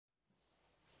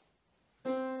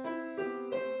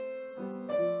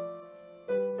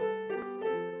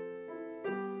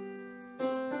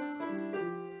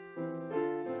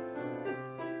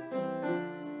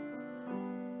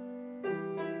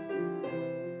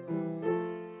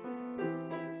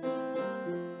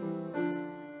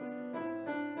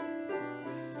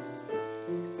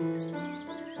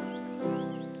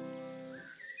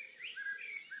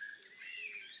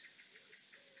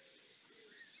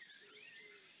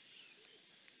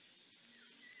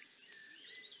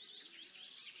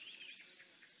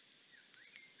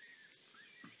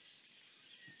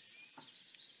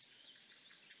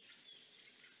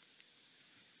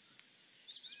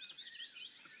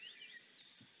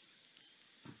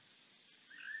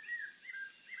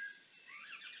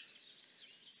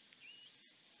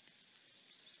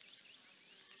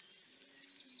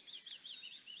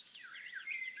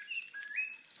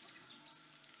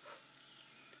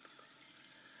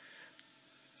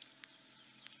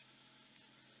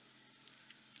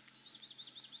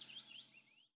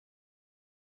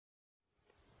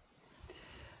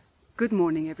Good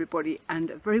morning everybody, and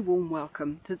a very warm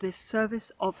welcome to this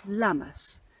service of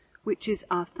Lammas, which is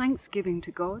our thanksgiving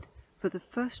to God for the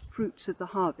first fruits of the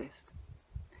harvest.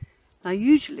 Now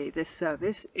usually this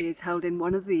service is held in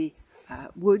one of the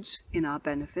woods in our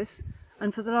benefice,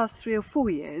 and for the last 3 or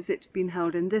 4 years it's been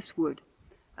held in this wood,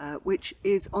 which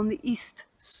is on the east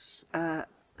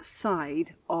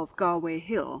side of Garway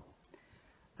Hill.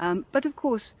 But of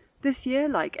course this year,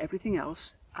 like everything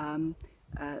else,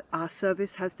 our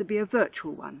service has to be a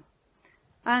virtual one.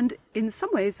 And in some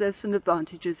ways there's some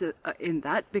advantages in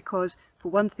that, because for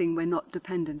one thing we're not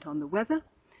dependent on the weather,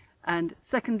 and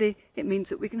secondly it means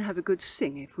that we can have a good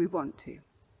sing if we want to.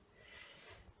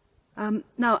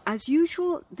 Now as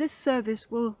usual, this service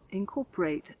will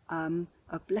incorporate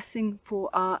a blessing for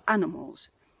our animals.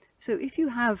 So if you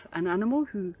have an animal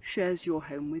who shares your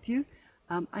home with you,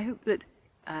 I hope that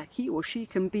he or she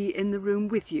can be in the room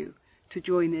with you to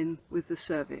join in with the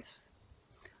service.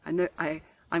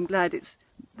 I'm glad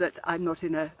that I'm not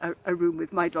in a room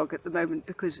with my dog at the moment,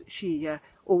 because she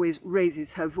always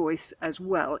raises her voice as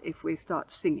well if we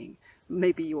start singing.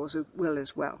 Maybe yours will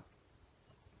as well.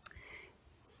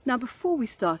 Now before we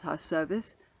start our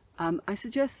service, I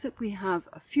suggest that we have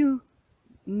a few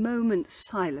moments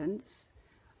silence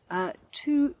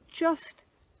to just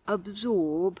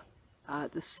absorb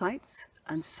the sights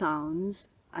and sounds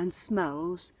and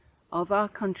smells of our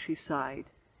countryside.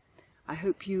 I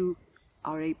hope you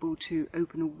are able to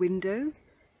open a window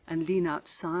and lean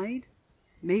outside.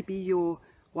 Maybe your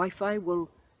Wi-Fi will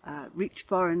reach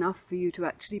far enough for you to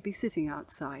actually be sitting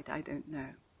outside, I don't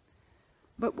know.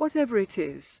 But whatever it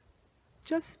is,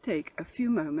 just take a few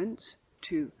moments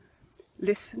to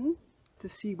listen, to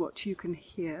see what you can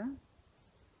hear.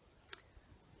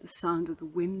 The sound of the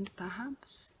wind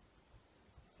perhaps,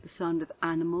 the sound of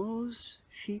animals,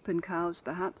 sheep and cows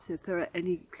perhaps, if there are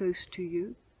any close to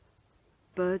you,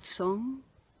 bird song,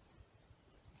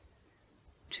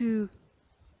 to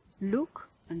look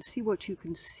and see what you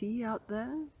can see out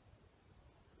there,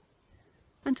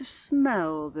 and to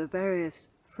smell the various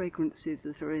fragrances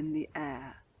that are in the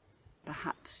air,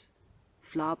 perhaps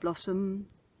flower blossom,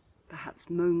 perhaps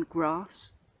mown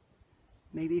grass,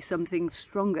 maybe something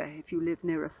stronger if you live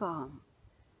near a farm.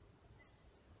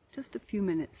 Just a few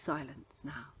minutes silence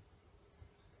now.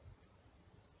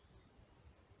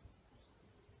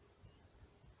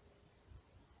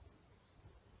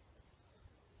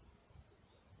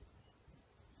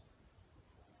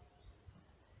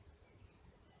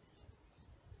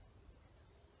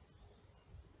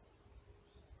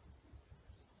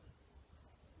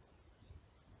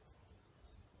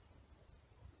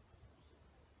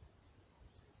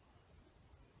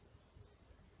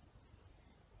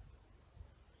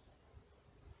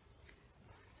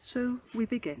 So we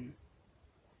begin.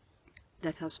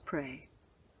 Let us pray.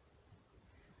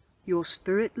 Your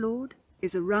Spirit, Lord,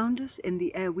 is around us in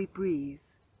the air we breathe.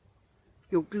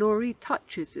 Your glory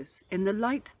touches us in the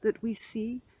light that we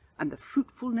see, and the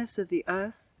fruitfulness of the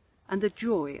earth, and the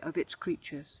joy of its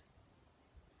creatures.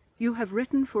 You have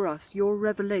written for us your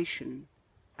revelation,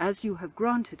 as you have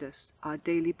granted us our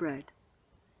daily bread.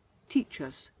 Teach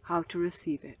us how to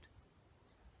receive it.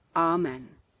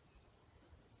 Amen.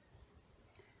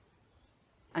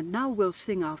 And now we'll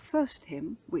sing our first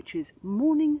hymn, which is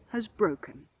Morning Has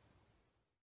Broken.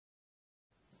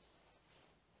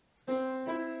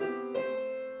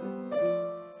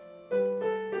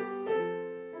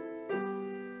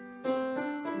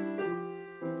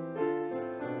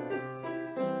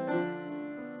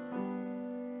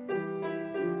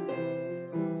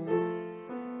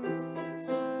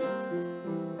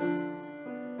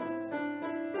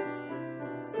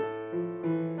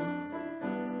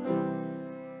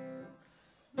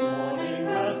 Morning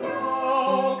has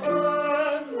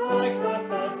broken.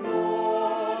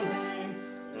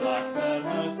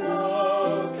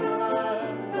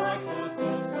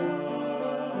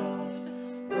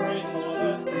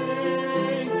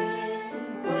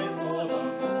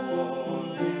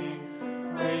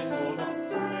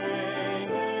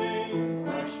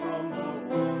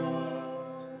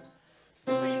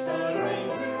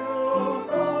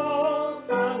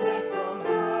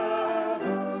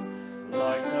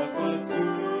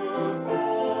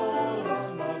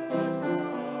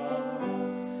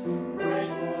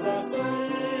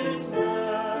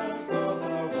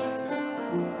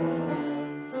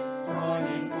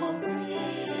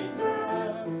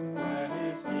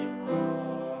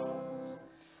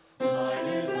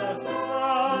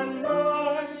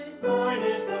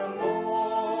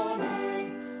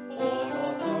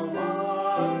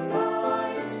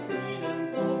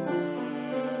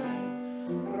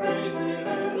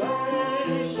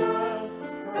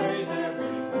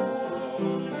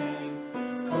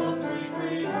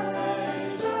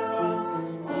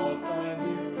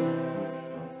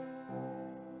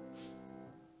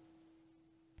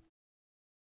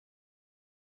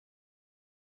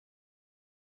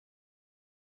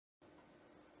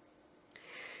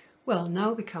 Well,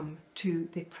 now we come to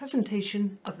the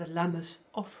presentation of the Lammas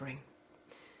offering.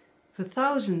 For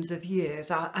thousands of years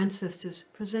our ancestors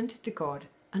presented to God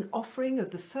an offering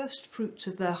of the first fruits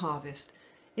of their harvest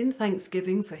in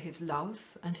thanksgiving for his love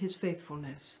and his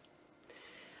faithfulness.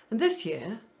 And this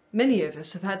year, many of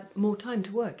us have had more time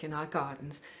to work in our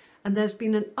gardens, and there's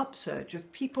been an upsurge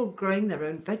of people growing their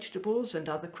own vegetables and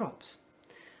other crops.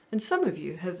 And some of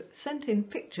you have sent in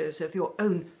pictures of your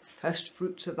own first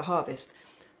fruits of the harvest,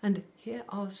 and here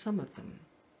are some of them.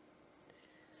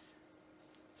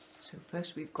 So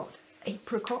first we've got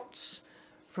apricots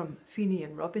from Feeney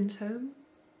and Robin's home.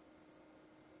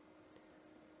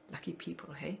 Lucky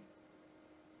people, hey?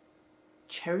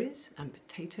 Cherries and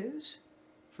potatoes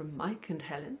from Mike and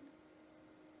Helen.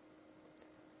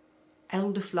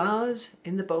 Elderflowers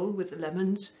in the bowl with the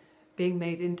lemons being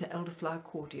made into elderflower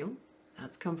cordial.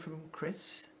 That's come from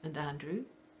Chris and Andrew.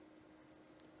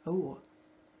 Oh,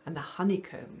 and the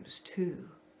honeycombs too.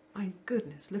 My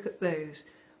goodness, look at those,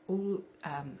 all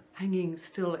hanging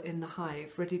still in the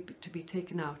hive, ready to be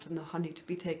taken out, and the honey to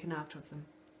be taken out of them.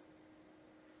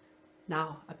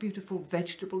 Now, a beautiful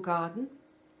vegetable garden.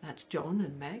 That's John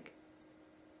and Meg.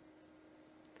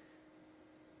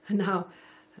 And now,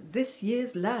 this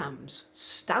year's lambs,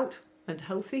 stout and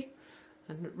healthy,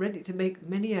 and ready to make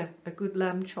many a good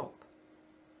lamb chop.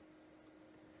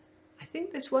 I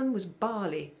think this one was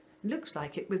barley. Looks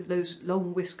like it with those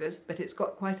long whiskers, but it's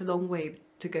got quite a long way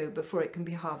to go before it can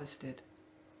be harvested.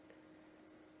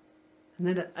 And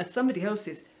then at somebody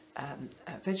else's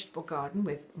vegetable garden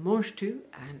with mange tout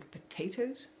and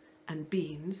potatoes and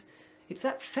beans. It's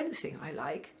that fencing I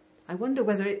like. I wonder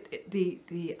whether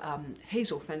the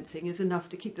hazel fencing is enough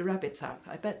to keep the rabbits out.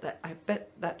 I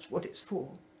bet that's what it's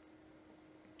for.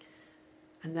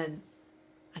 And then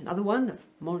another one of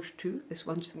mange tout. This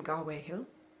one's from Garway Hill.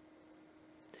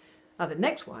 Now the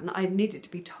next one, I needed to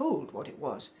be told what it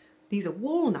was. These are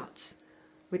walnuts,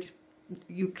 which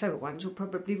you clever ones will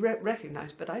probably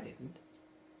recognise, but I didn't.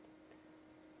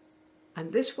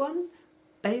 And this one,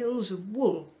 bales of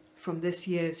wool from this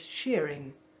year's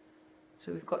shearing.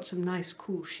 So we've got some nice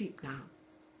cool sheep now.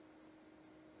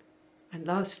 And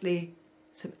lastly,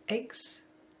 some eggs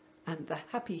and the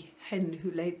happy hen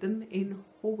who laid them in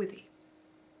Hoarwithy.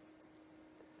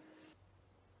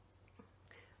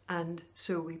 And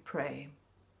so we pray.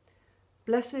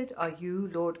 Blessed are you,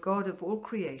 Lord God of all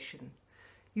creation.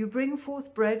 You bring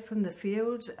forth bread from the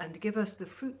fields and give us the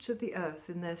fruits of the earth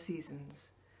in their seasons.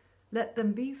 Let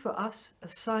them be for us a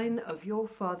sign of your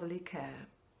fatherly care.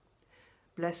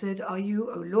 Blessed are you,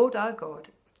 O Lord our God,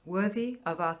 worthy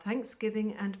of our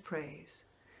thanksgiving and praise.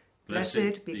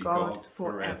 Blessed be God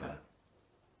forever.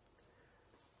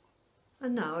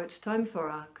 And now it's time for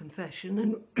our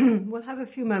confession, and we'll have a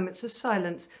few moments of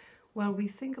silence while we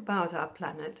think about our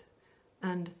planet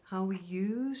and how we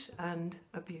use and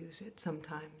abuse it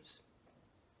sometimes.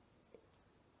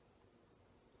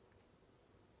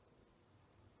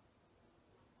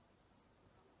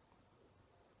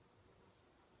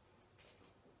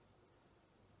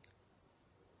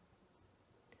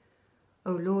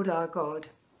 O Lord our God,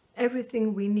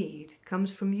 everything we need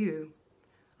comes from you.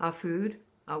 Our food,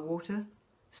 our water,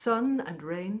 sun and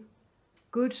rain,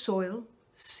 good soil,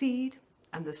 seed,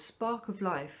 and the spark of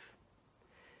life.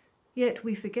 Yet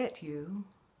we forget you.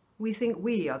 We think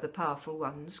we are the powerful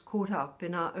ones, caught up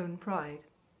in our own pride.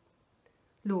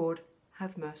 Lord,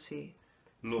 have mercy.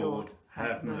 Lord,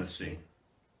 have mercy.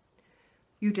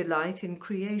 You delight in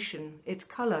creation, its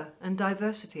colour and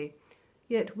diversity,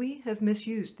 yet we have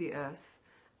misused the earth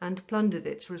and plundered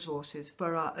its resources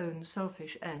for our own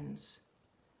selfish ends.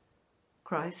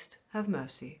 Christ, have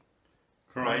mercy.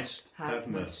 Christ, have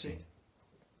mercy.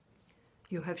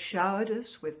 You have showered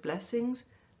us with blessings,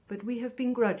 but we have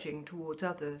been grudging towards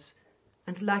others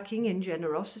and lacking in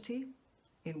generosity,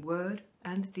 in word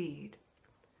and deed.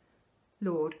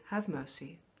 Lord, have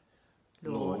mercy.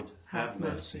 Lord, have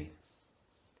mercy.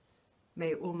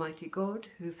 May Almighty God,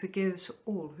 who forgives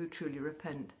all who truly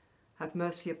repent, have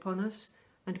mercy upon us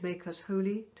and make us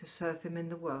holy to serve him in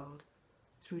the world.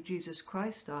 Through Jesus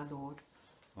Christ our Lord.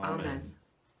 Amen.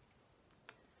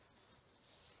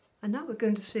 And now we're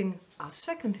going to sing our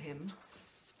second hymn,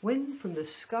 When from the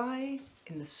Sky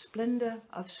in the Splendour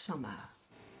of Summer.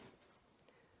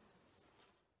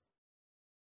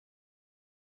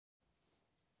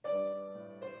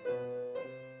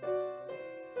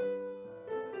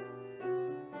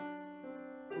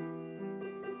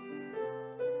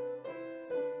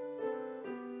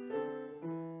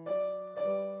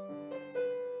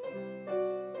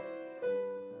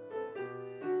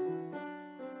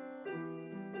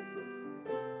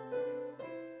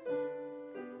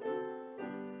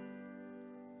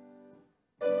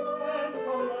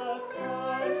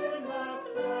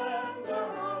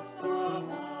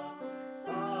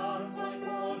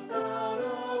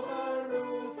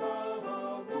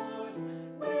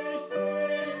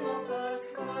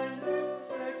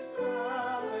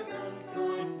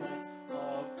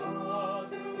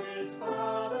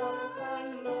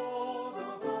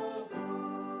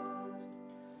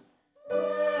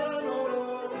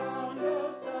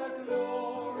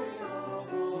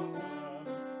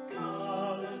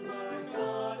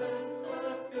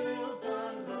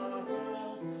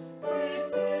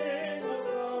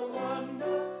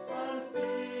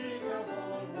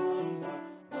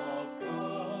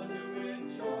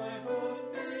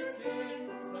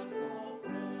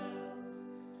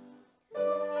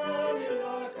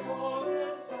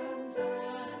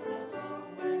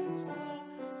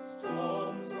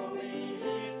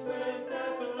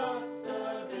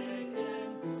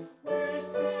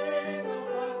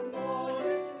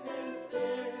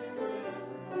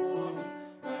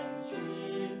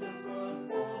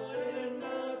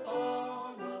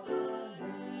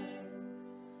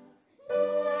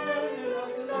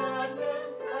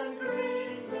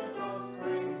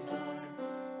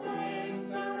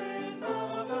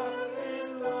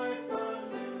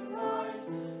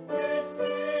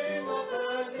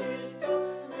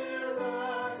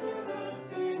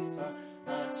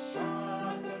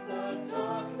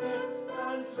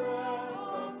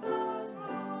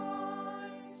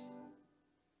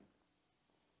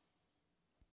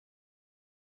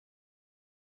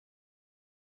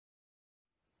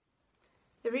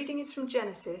 The reading is from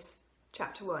Genesis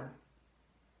chapter 1.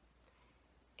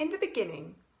 In the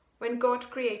beginning, when God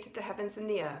created the heavens and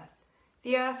the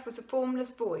earth was a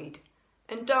formless void,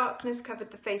 and darkness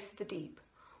covered the face of the deep,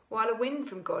 while a wind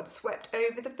from God swept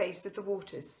over the face of the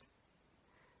waters.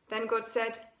 Then God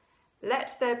said,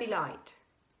 "Let there be light,"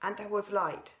 and there was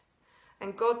light.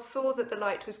 And God saw that the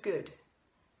light was good.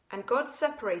 And God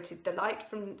separated the light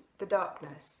from the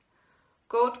darkness.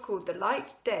 God called the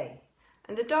light day,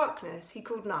 and the darkness he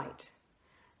called night.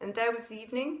 And there was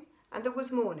evening, and there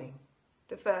was morning,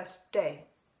 the first day.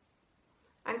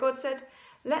 And God said,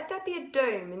 "Let there be a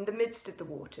dome in the midst of the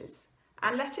waters,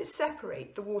 and let it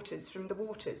separate the waters from the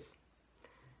waters."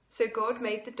 So God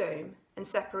made the dome, and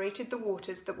separated the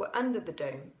waters that were under the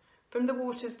dome from the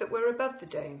waters that were above the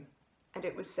dome. And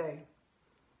it was so.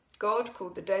 God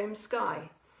called the dome sky,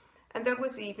 and there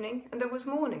was evening, and there was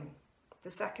morning,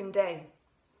 the second day.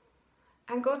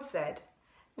 And God said,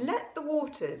 "Let the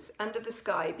waters under the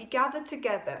sky be gathered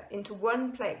together into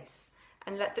one place,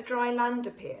 and let the dry land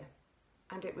appear."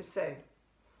 And it was so.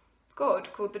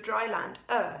 God called the dry land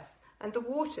earth, and the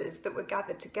waters that were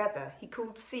gathered together he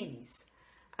called seas.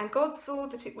 And God saw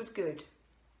that it was good.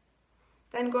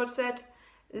 Then God said,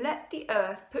 "Let the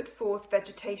earth put forth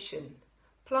vegetation,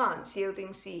 plants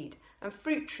yielding seed, and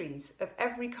fruit trees of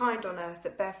every kind on earth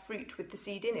that bear fruit with the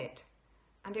seed in it."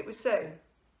 And it was so.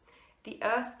 The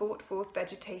earth brought forth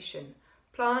vegetation,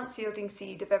 plants yielding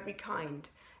seed of every kind,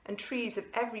 and trees of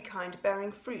every kind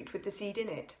bearing fruit with the seed in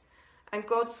it. And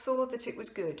God saw that it was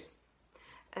good.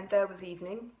 And there was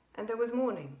evening, and there was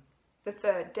morning, the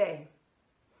third day.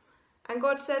 And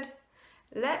God said,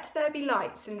 "Let there be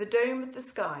lights in the dome of the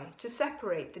sky to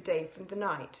separate the day from the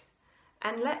night.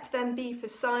 And let them be for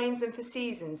signs and for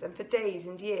seasons and for days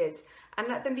and years. And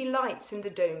let them be lights in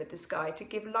the dome of the sky to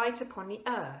give light upon the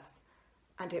earth."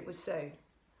 And it was so.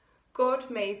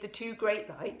 God made the two great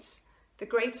lights, the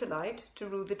greater light to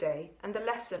rule the day, and the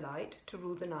lesser light to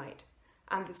rule the night,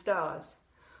 and the stars.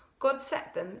 God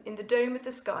set them in the dome of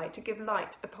the sky to give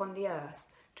light upon the earth,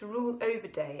 to rule over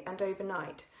day and over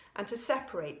night, and to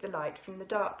separate the light from the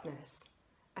darkness.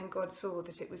 And God saw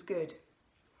that it was good.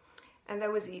 And there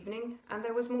was evening, and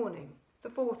there was morning, the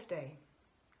fourth day.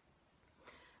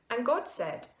 And God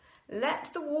said,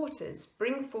 "Let the waters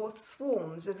bring forth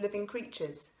swarms of living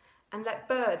creatures, and let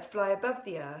birds fly above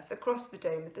the earth across the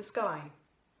dome of the sky."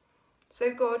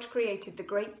 So God created the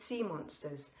great sea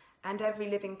monsters, and every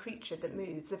living creature that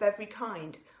moves of every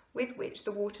kind, with which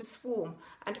the waters swarm,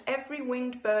 and every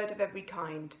winged bird of every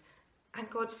kind. And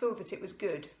God saw that it was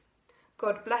good.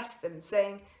 God blessed them,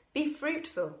 saying, "Be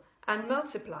fruitful, and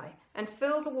multiply, and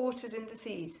fill the waters in the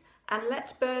seas, and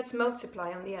let birds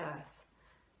multiply on the earth."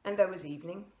 And there was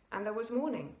evening, and there was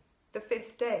morning, the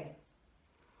fifth day.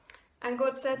 And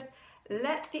God said,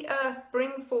 "Let the earth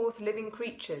bring forth living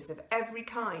creatures of every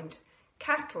kind,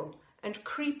 cattle, and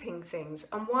creeping things,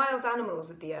 and wild animals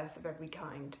of the earth of every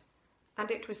kind."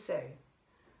 And it was so.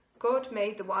 God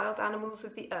made the wild animals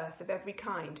of the earth of every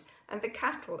kind, and the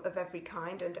cattle of every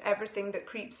kind, and everything that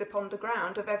creeps upon the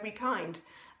ground of every kind.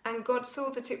 And God saw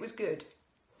that it was good.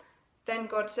 Then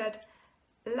God said,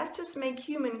 "Let us make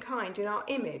humankind in our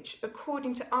image,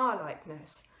 according to our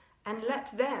likeness, and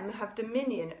let them have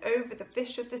dominion over the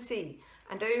fish of the sea,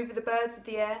 and over the birds of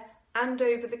the air, and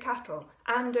over the cattle,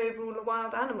 and over all the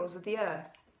wild animals of the earth,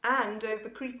 and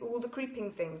over all the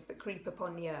creeping things that creep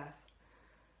upon the earth."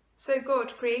 So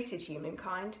God created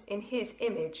humankind in his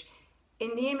image.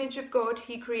 In the image of God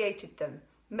he created them,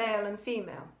 male and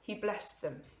female, he blessed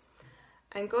them.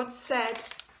 And God said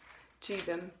to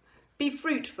them, "Be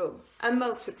fruitful and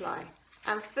multiply,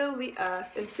 and fill the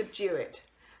earth and subdue it,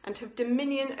 and have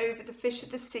dominion over the fish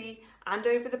of the sea, and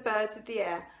over the birds of the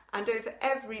air, and over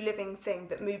every living thing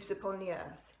that moves upon the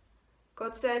earth."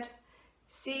 God said,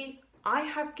 "See, I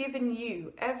have given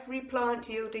you every plant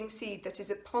yielding seed that is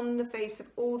upon the face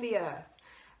of all the earth,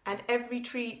 and every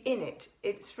tree in it,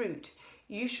 its fruit,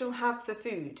 you shall have for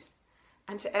food.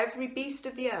 And to every beast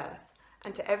of the earth,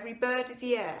 and to every bird of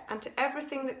the air, and to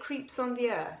everything that creeps on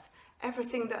the earth,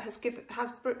 everything that has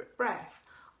breath,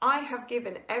 I have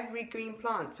given every green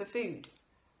plant for food."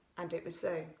 And it was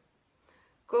so.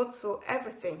 God saw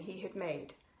everything he had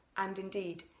made, and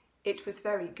indeed it was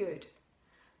very good.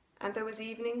 And there was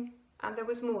evening, and there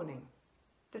was morning,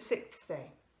 the sixth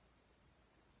day.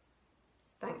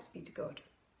 Thanks be to God.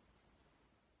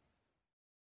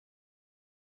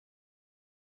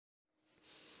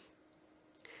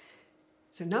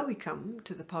 So now we come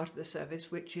to the part of the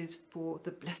service which is for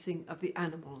the blessing of the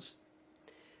animals.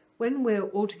 When we're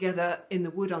all together in the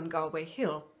wood on Garway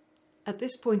Hill, at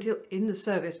this point in the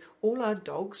service, all our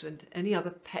dogs and any other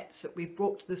pets that we've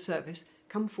brought to the service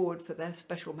come forward for their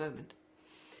special moment.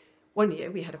 One year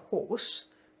we had a horse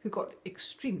who got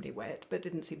extremely wet but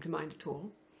didn't seem to mind at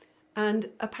all, and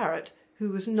a parrot who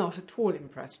was not at all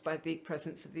impressed by the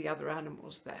presence of the other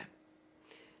animals there.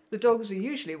 The dogs are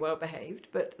usually well behaved,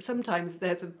 but sometimes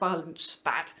there's a violent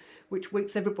spat which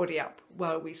wakes everybody up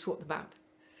while we sort them out.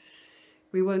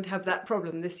 We won't have that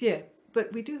problem this year,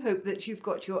 but we do hope that you've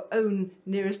got your own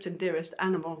nearest and dearest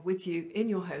animal with you in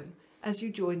your home as you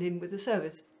join in with the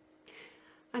service.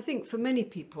 I think for many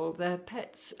people their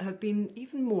pets have been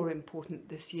even more important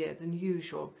this year than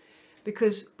usual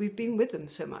because we've been with them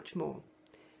so much more.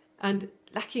 And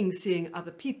lacking seeing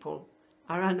other people,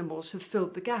 our animals have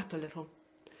filled the gap a little.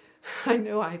 I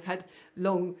know I've had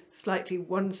long, slightly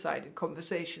one-sided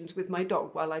conversations with my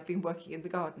dog while I've been working in the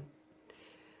garden.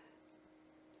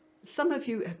 Some of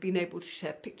you have been able to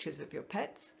share pictures of your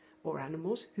pets or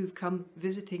animals who've come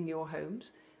visiting your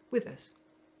homes with us.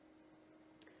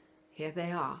 Here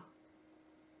they are.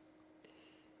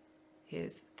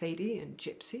 Here's Thady and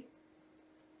Gypsy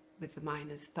with the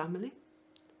Mynors family.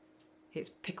 Here's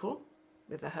Pickle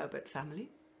with the Herbert family.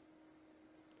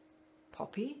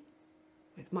 Poppy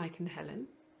with Mike and Helen.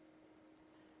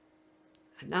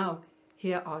 And now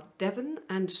here are Devon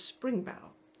and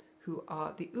Springbell, who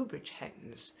are the Ubridge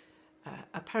hens,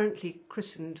 apparently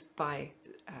christened by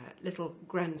little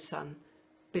grandson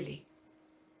Billy.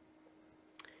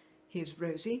 Here's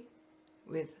Rosie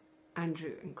with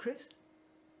Andrew and Chris.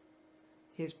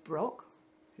 Here's Brock,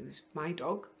 who's my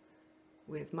dog,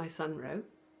 with my son Ro.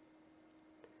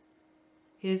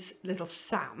 Here's little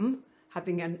Sam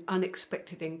having an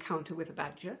unexpected encounter with a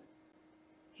badger.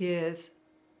 Here's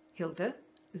Hilda,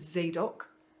 Zadok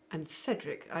and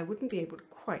Cedric. I wouldn't be able to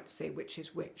quite say which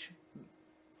is which.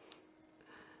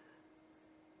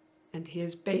 And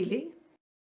here's Bailey.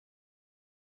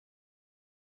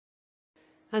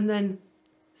 And then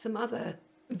some other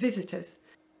visitors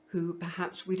who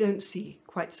perhaps we don't see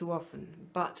quite so often,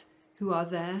 but who are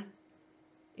there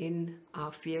in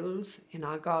our fields, in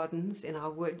our gardens, in our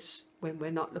woods, when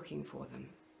we're not looking for them.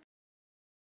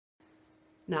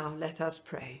 Now let us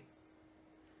pray.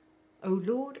 O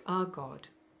Lord our God,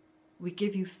 we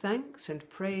give you thanks and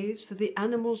praise for the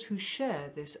animals who share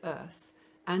this earth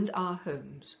and our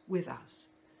homes with us.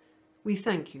 We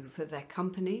thank you for their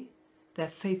company, their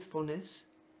faithfulness,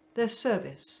 their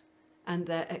service, and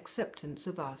their acceptance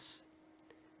of us.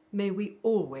 May we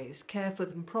always care for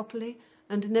them properly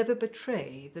and never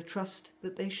betray the trust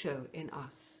that they show in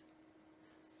us.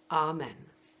 Amen.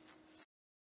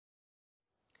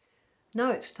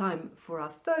 Now it's time for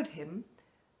our third hymn,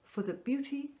 For the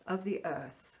Beauty of the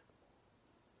Earth.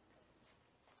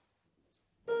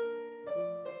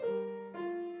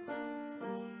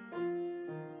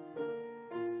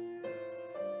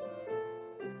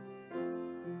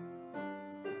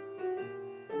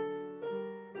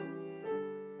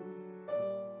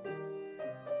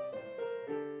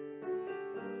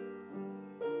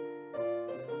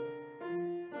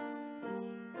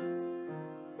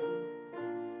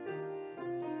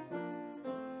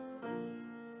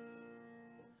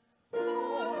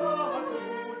 Oh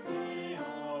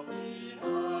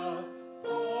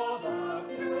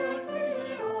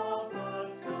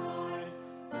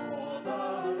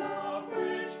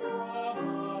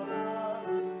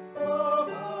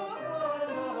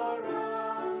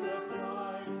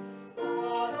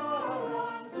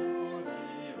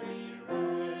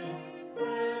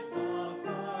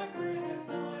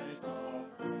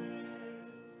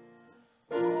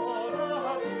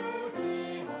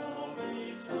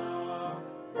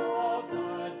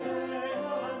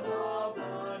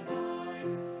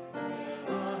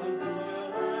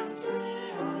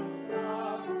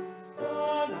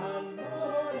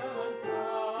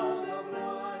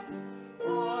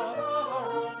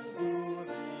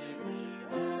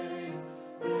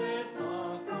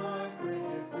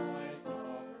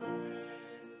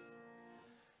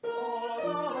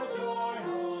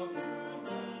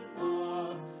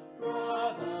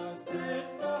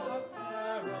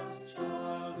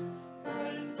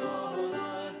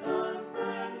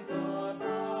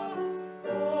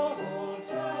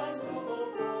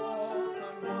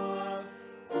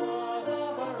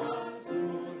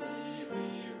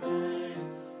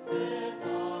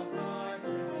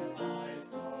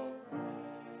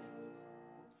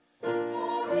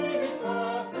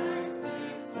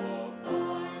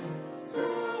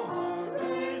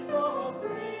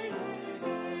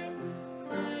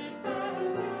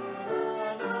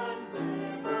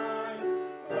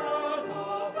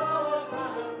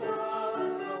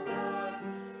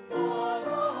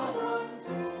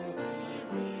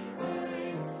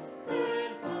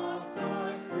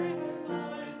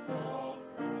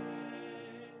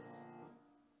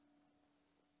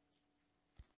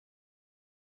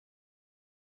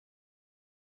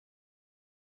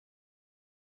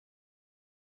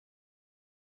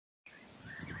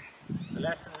The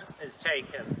lesson is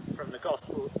taken from the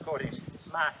Gospel according to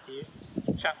Matthew,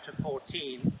 chapter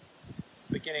 14,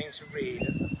 beginning to read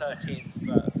at the 13th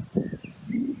verse.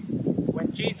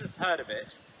 When Jesus heard of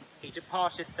it, he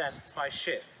departed thence by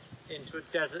ship into a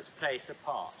desert place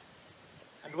apart.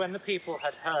 And when the people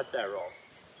had heard thereof,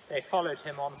 they followed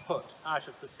him on foot out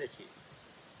of the cities.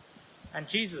 And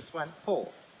Jesus went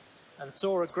forth, and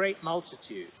saw a great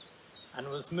multitude, and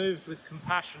was moved with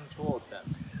compassion toward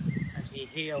them, and he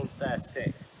healed their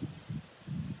sick.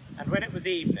 And when it was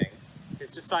evening,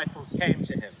 his disciples came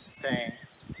to him, saying,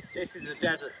 This is a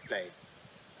desert place,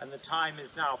 and the time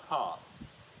is now past.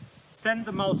 Send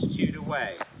the multitude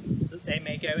away, that they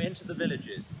may go into the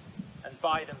villages, and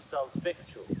buy themselves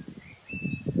victuals.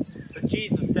 But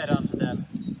Jesus said unto them,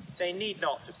 They need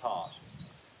not depart.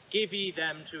 Give ye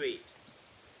them to eat.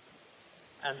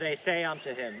 And they say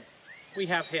unto him, We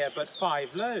have here but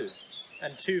 5 loaves,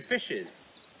 and 2 fishes.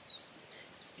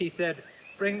 He said,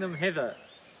 Bring them hither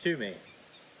to me.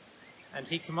 And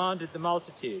he commanded the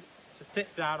multitude to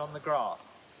sit down on the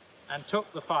grass, and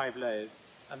took the 5 loaves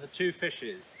and the 2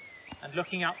 fishes, and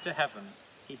looking up to heaven,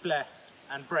 he blessed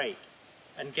and brake,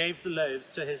 and gave the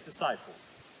loaves to his disciples,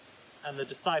 and the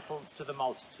disciples to the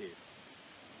multitude.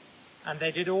 And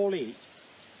they did all eat,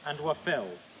 and were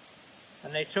filled.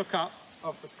 And they took up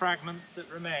of the fragments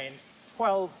that remained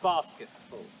 12 baskets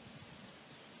full.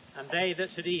 And they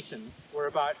that had eaten were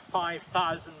about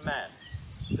 5,000 men,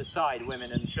 beside women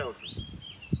and children.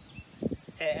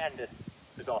 Here endeth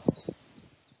the Gospel.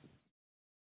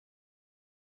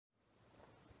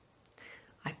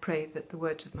 I pray that the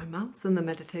words of my mouth and the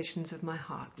meditations of my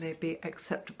heart may be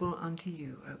acceptable unto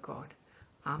you, O God.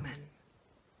 Amen.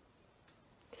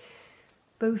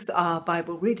 Both our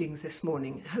Bible readings this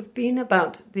morning have been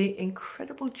about the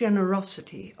incredible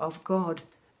generosity of God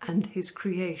and his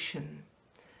creation.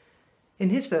 In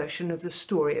his version of the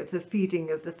story of the feeding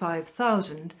of the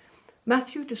 5,000,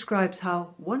 Matthew describes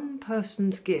how one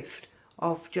person's gift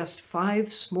of just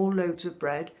 5 small loaves of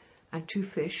bread and 2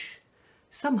 fish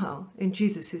somehow, in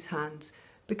Jesus' hands,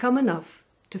 become enough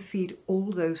to feed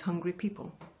all those hungry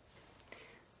people.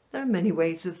 There are many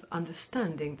ways of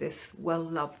understanding this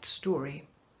well-loved story.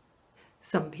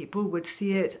 Some people would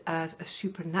see it as a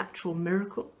supernatural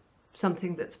miracle,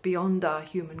 something that's beyond our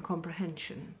human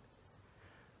comprehension.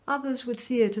 Others would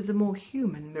see it as a more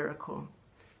human miracle,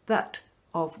 that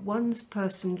of one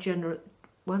person's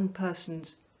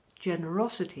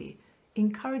generosity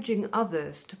encouraging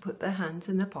others to put their hands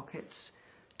in their pockets,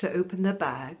 to open their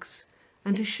bags,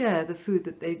 and to share the food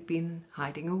that they'd been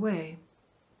hiding away.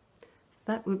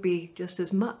 That would be just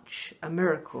as much a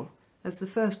miracle as the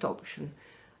first option,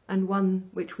 and one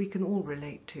which we can all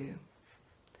relate to.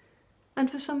 And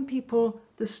for some people,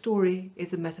 the story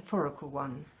is a metaphorical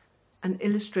one, an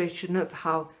illustration of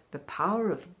how the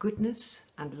power of goodness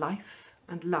and life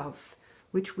and love,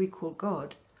 which we call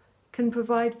God, can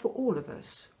provide for all of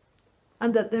us,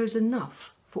 and that there is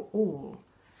enough for all,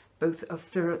 both of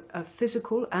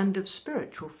physical and of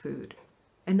spiritual food,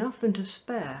 enough and to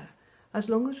spare, as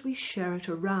long as we share it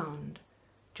around,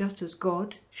 just as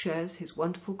God shares his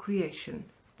wonderful creation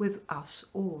with us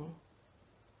all.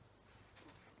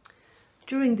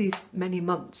 During these many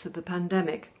months of the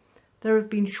pandemic, there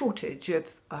have been shortage of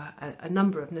a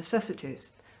number of necessities,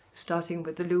 starting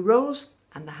with the loo rolls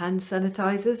and the hand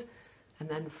sanitizers, and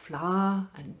then flour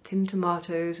and tinned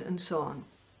tomatoes and so on.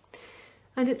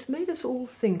 And it's made us all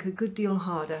think a good deal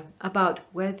harder about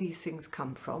where these things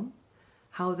come from,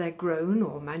 how they're grown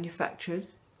or manufactured,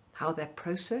 how they're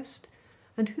processed,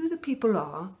 and who the people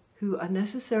are who are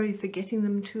necessary for getting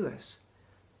them to us.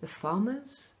 The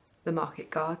farmers, the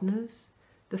market gardeners,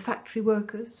 the factory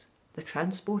workers, the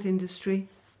transport industry,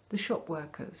 the shop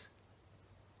workers.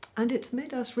 And it's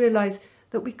made us realise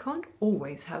that we can't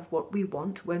always have what we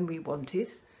want when we want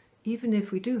it, even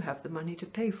if we do have the money to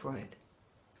pay for it.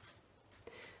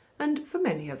 And for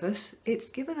many of us, it's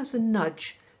given us a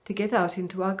nudge to get out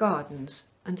into our gardens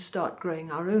and start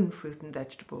growing our own fruit and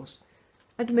vegetables,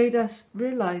 and made us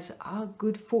realise our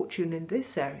good fortune in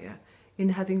this area in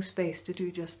having space to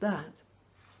do just that.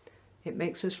 It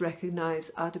makes us recognise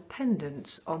our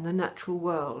dependence on the natural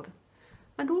world,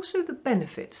 and also the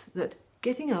benefits that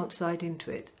getting outside into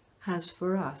it has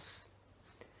for us.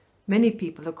 Many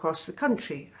people across the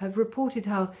country have reported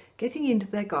how getting into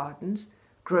their gardens,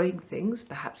 growing things,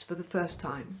 perhaps for the first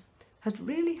time, has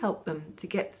really helped them to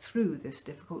get through this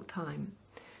difficult time,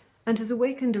 and has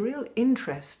awakened a real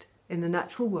interest in the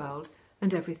natural world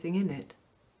and everything in it.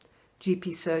 GP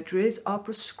surgeries are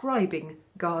prescribing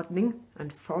gardening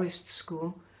and forest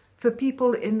school for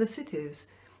people in the cities,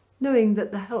 knowing that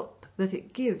the help that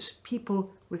it gives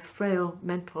people with frail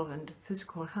mental and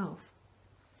physical health.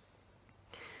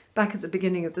 back at the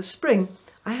beginning of the spring,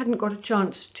 I hadn't got a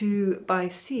chance to buy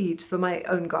seeds for my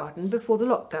own garden before the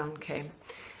lockdown came,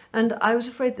 and I was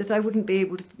afraid that I wouldn't be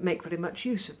able to make very much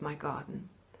use of my garden.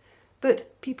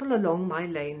 But people along my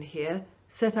lane here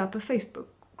set up a Facebook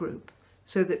group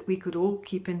so that we could all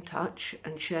keep in touch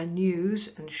and share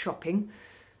news and shopping,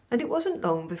 and it wasn't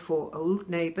long before old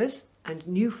neighbours and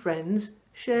new friends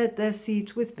shared their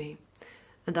seeds with me,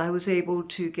 and I was able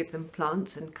to give them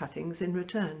plants and cuttings in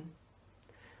return.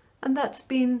 And that's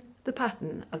been the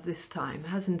pattern of this time,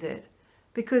 hasn't it?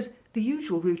 Because the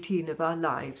usual routine of our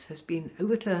lives has been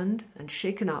overturned and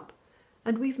shaken up,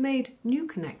 and we've made new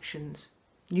connections,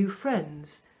 new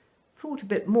friends, thought a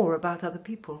bit more about other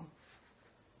people.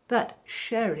 That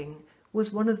sharing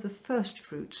was one of the first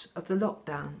fruits of the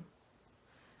lockdown.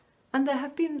 And there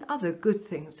have been other good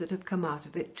things that have come out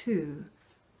of it too.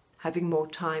 Having more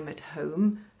time at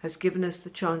home has given us the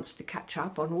chance to catch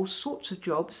up on all sorts of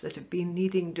jobs that have been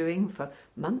needing doing for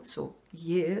months or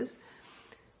years.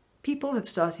 People have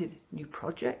started new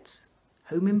projects,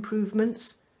 home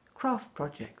improvements, craft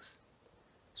projects,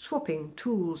 swapping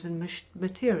tools and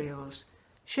materials,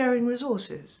 sharing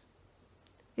resources.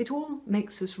 It all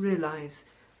makes us realise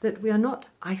that we are not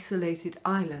isolated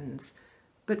islands,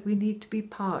 but we need to be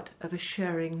part of a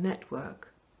sharing network.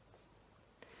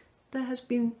 There has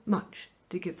been much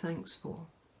to give thanks for.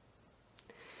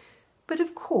 But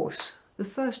of course, the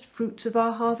first fruits of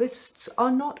our harvests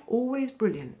are not always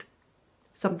brilliant.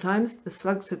 Sometimes the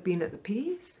slugs have been at the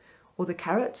peas, or the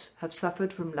carrots have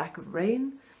suffered from lack of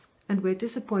rain, and we're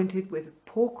disappointed with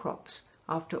poor crops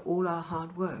after all our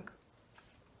hard work.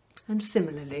 And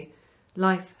similarly,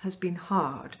 life has been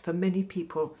hard for many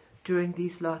people during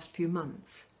these last few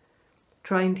months,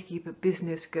 trying to keep a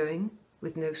business going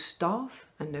with no staff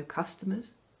and no customers,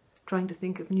 trying to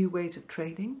think of new ways of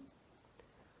trading,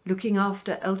 looking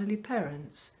after elderly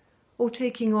parents, or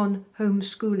taking on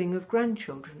homeschooling of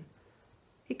grandchildren.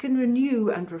 It can renew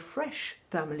and refresh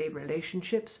family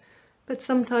relationships, but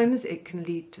sometimes it can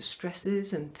lead to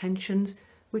stresses and tensions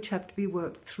which have to be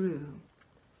worked through.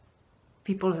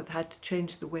 People have had to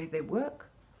change the way they work,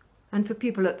 and for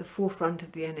people at the forefront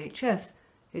of the NHS,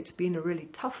 it's been a really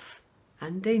tough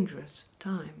and dangerous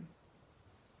time.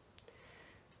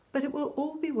 But it will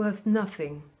all be worth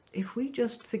nothing if we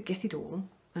just forget it all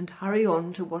and hurry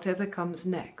on to whatever comes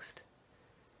next.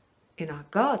 In our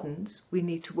gardens, we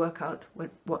need to work out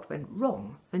what went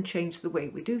wrong and change the way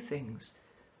we do things.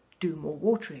 Do more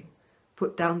watering,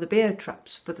 put down the bear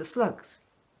traps for the slugs.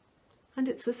 And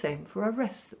it's the same for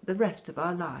the rest of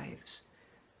our lives.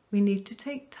 We need to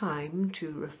take time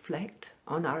to reflect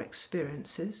on our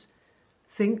experiences,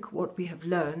 think what we have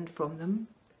learned from them,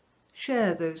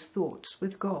 share those thoughts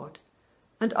with God,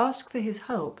 and ask for his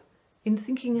help in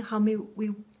thinking how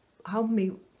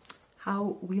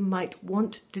we might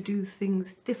want to do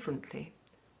things differently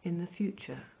in the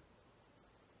future.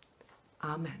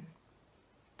 Amen.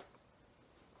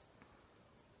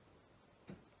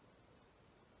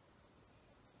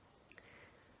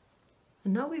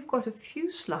 And now we've got a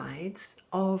few slides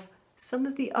of some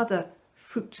of the other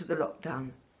fruits of the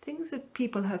lockdown, things that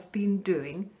people have been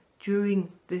doing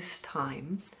during this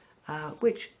time,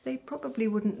 which they probably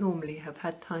wouldn't normally have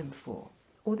had time for,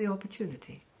 or the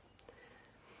opportunity.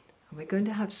 And we're going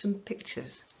to have some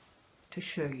pictures to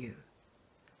show you.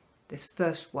 This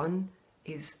first one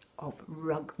is of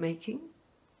rug making.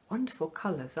 Wonderful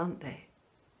colours, aren't they?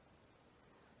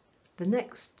 The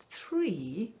next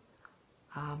three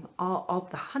are of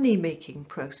the honey making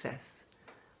process.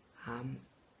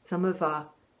 Some of our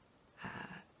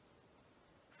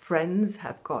friends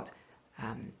have got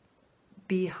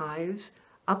beehives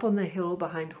up on the hill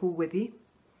behind Hoarwithy,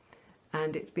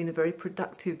 and it's been a very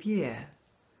productive year.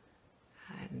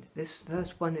 And this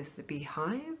first one is the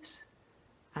beehives,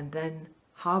 and then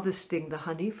harvesting the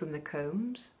honey from the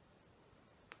combs,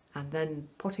 and then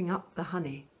potting up the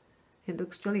honey. It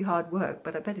looks jolly hard work,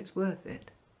 but I bet it's worth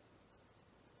it.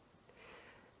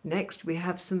 Next, we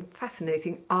have some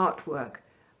fascinating artwork,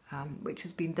 which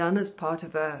has been done as part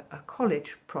of a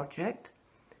college project,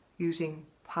 using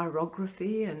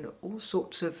pyrography and all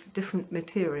sorts of different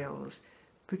materials,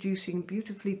 producing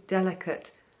beautifully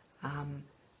delicate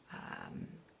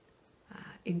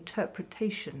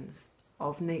interpretations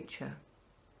of nature.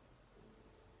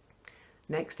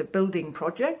 Next, a building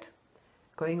project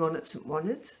going on at St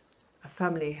Weonards. A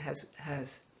family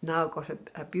has now got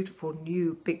a beautiful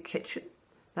new big kitchen.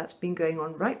 That's been going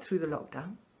on right through the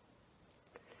lockdown.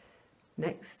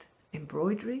 Next,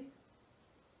 embroidery,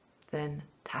 then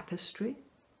tapestry,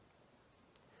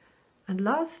 and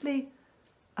lastly,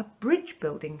 a bridge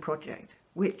building project,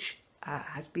 which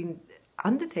has been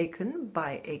undertaken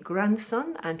by a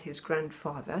grandson and his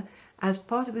grandfather as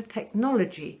part of a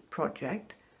technology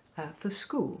project for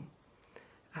school.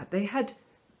 They had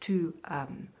to,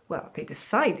 they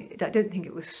decided, I don't think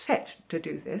it was set to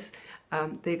do this,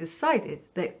 they decided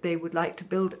that they would like to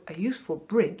build a useful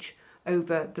bridge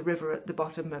over the river at the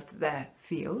bottom of their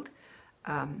field,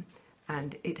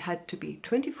 and it had to be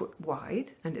 20 foot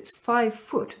wide and it's 5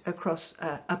 foot across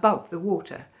above the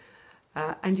water.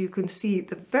 And you can see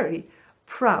the very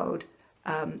proud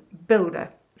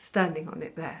builder standing on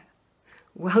it there.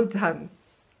 Well done.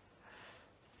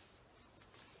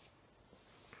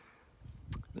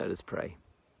 Let us pray.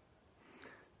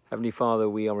 Heavenly Father,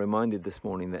 we are reminded this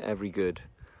morning that every good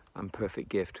and perfect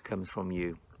gift comes from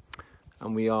you,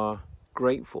 and we are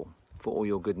grateful for all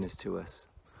your goodness to us.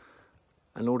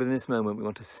 And Lord, in this moment we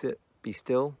want to be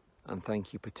still and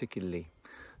thank you particularly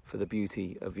for the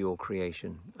beauty of your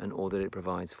creation and all that it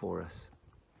provides for us.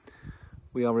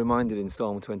 We are reminded in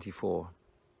Psalm 24,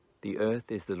 the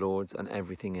earth is the Lord's and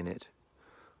everything in it,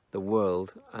 the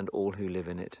world and all who live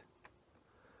in it.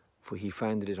 For he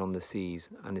founded it on the seas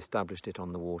and established it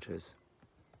on the waters.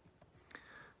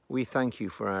 We thank you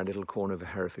for our little corner of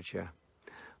Herefordshire.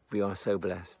 We are so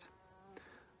blessed.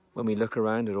 When we look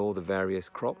around at all the various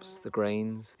crops, the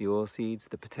grains, the oilseeds,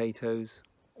 the potatoes,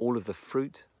 all of the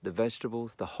fruit, the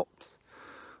vegetables, the hops,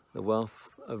 the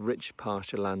wealth of rich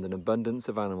pasture land and abundance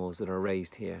of animals that are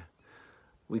raised here,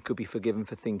 we could be forgiven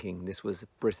for thinking this was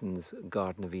Britain's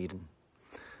Garden of Eden.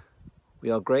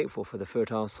 We are grateful for the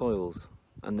fertile soils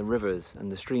and the rivers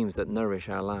and the streams that nourish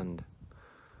our land.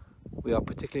 We are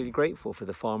particularly grateful for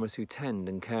the farmers who tend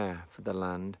and care for the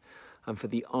land and for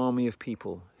the army of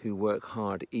people who work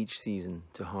hard each season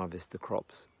to harvest the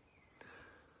crops.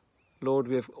 Lord,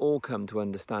 we have all come to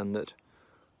understand that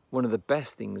one of the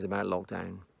best things about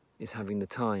lockdown is having the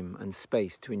time and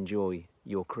space to enjoy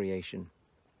your creation.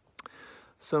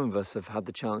 Some of us have had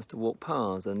the chance to walk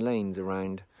paths and lanes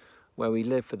around where we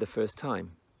live for the first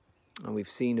time, and we've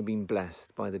seen and been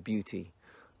blessed by the beauty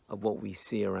of what we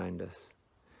see around us.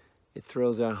 It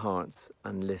thrills our hearts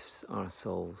and lifts our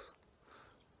souls.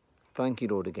 Thank you,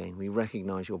 Lord, again. We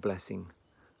recognise your blessing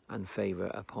and favour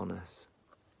upon us.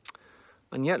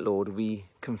 And yet, Lord, we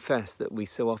confess that we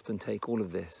so often take all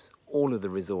of this, all of the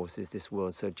resources this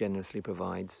world so generously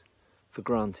provides, for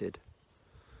granted.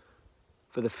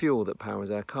 For the fuel that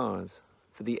powers our cars,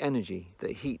 for the energy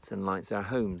that heats and lights our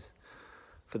homes,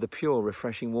 for the pure,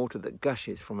 refreshing water that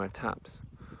gushes from our taps.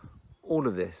 All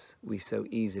of this we so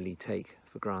easily take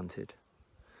for granted.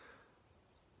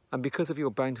 And because of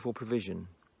your bountiful provision,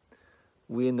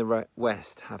 we in the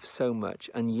West have so much,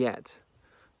 and yet,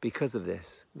 because of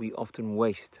this, we often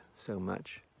waste so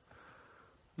much.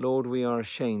 Lord, we are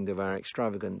ashamed of our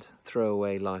extravagant,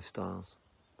 throwaway lifestyles.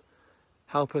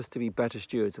 Help us to be better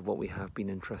stewards of what we have been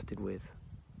entrusted with.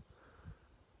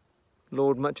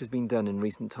 Lord, much has been done in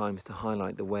recent times to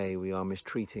highlight the way we are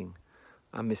mistreating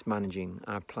and mismanaging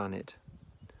our planet.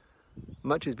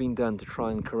 Much has been done to try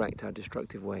and correct our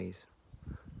destructive ways.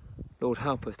 Lord,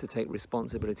 help us to take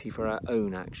responsibility for our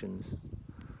own actions.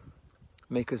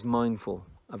 Make us mindful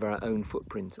of our own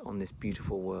footprint on this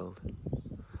beautiful world.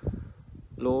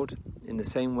 Lord, in the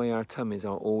same way our tummies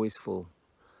are always full,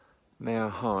 may our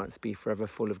hearts be forever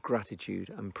full of gratitude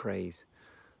and praise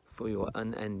for your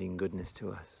unending goodness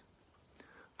to us.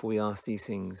 For we ask these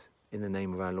things in the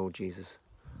name of our Lord Jesus.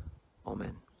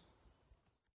 Amen.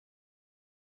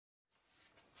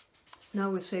 Now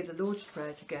we'll say the Lord's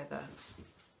Prayer together.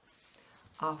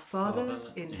 Our Father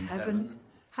in heaven,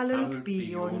 hallowed be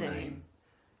your name.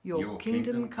 Your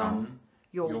kingdom come,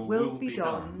 your will be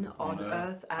done on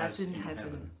earth as in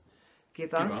heaven.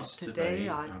 Give us today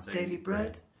our daily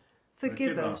bread.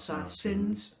 Forgive us our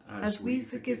sins as we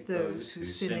forgive those who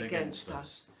sin against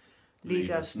us.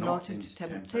 Lead us not into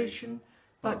temptation,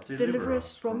 but deliver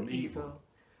us from evil.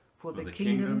 For the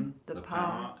kingdom, the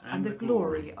power, and the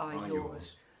glory are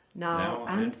yours, now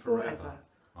and forever.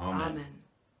 Amen.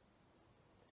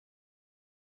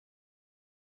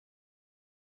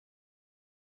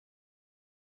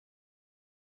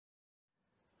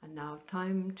 And now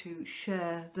time to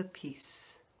share the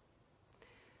peace.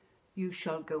 You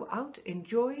shall go out in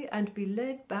joy and be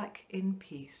led back in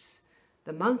peace.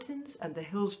 The mountains and the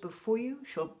hills before you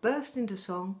shall burst into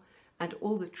song, and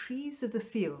all the trees of the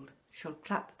field shall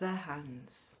clap their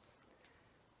hands.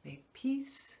 May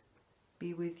peace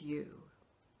be with you.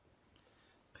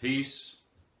 Peace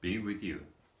be with you.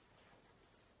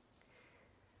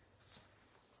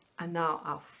 And now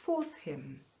our fourth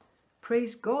hymn,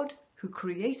 Praise God who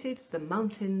created the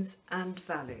mountains and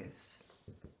valleys.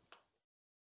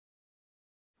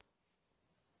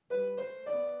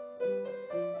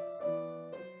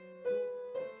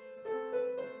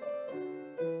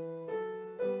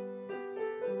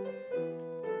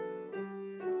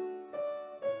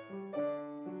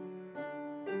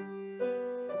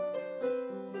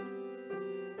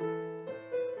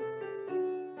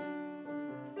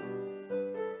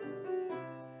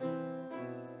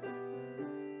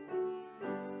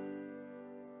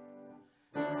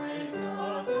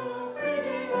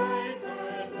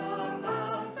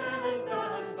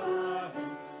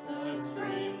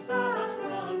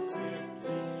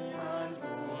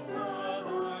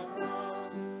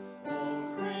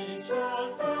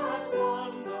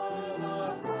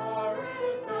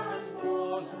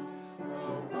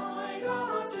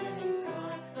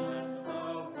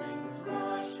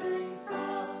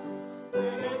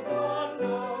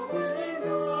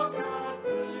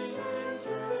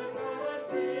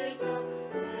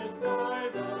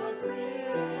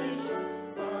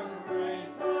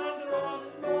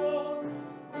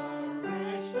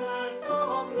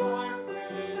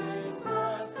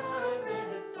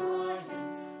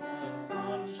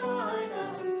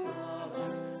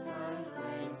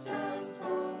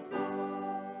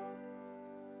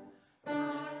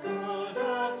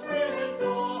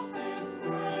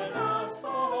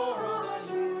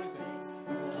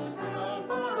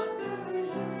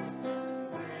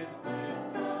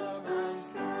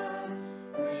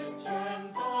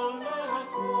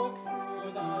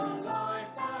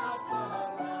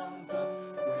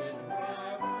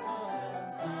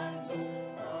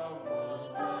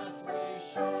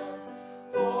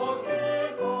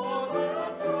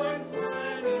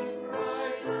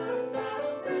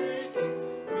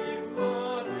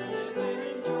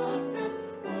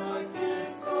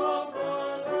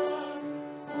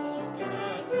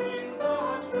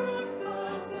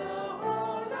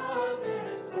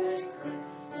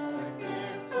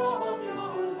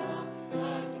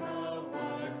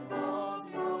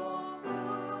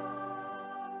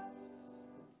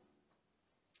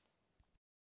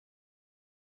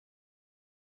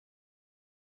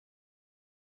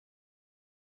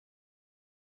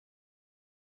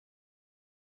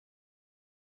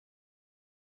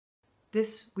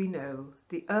 This we know,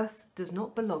 the earth does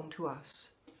not belong to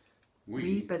us.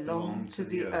 We belong to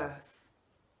the earth.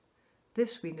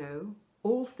 This we know,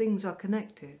 all things are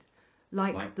connected,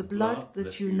 like the blood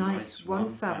that unites one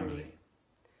family.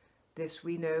 This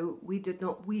we know, we did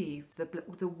not weave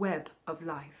the web of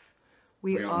life.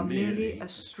 We are merely a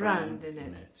strand in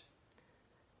it.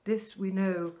 This we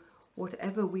know,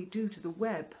 whatever we do to the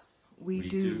web, we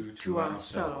do to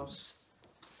ourselves.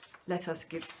 Let us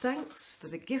give thanks for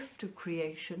the gift of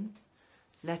creation.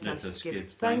 Let us give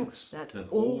thanks that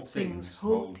all things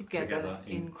hold together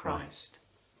in Christ.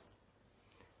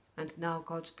 And now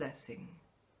God's blessing.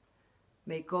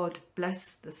 May God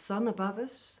bless the sun above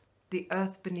us, the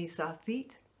earth beneath our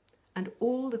feet, and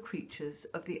all the creatures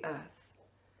of the earth.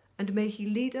 And may he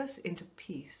lead us into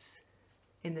peace,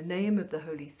 in the name of the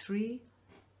Holy Three,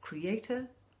 Creator,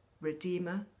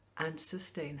 Redeemer, and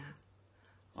Sustainer.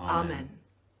 Amen.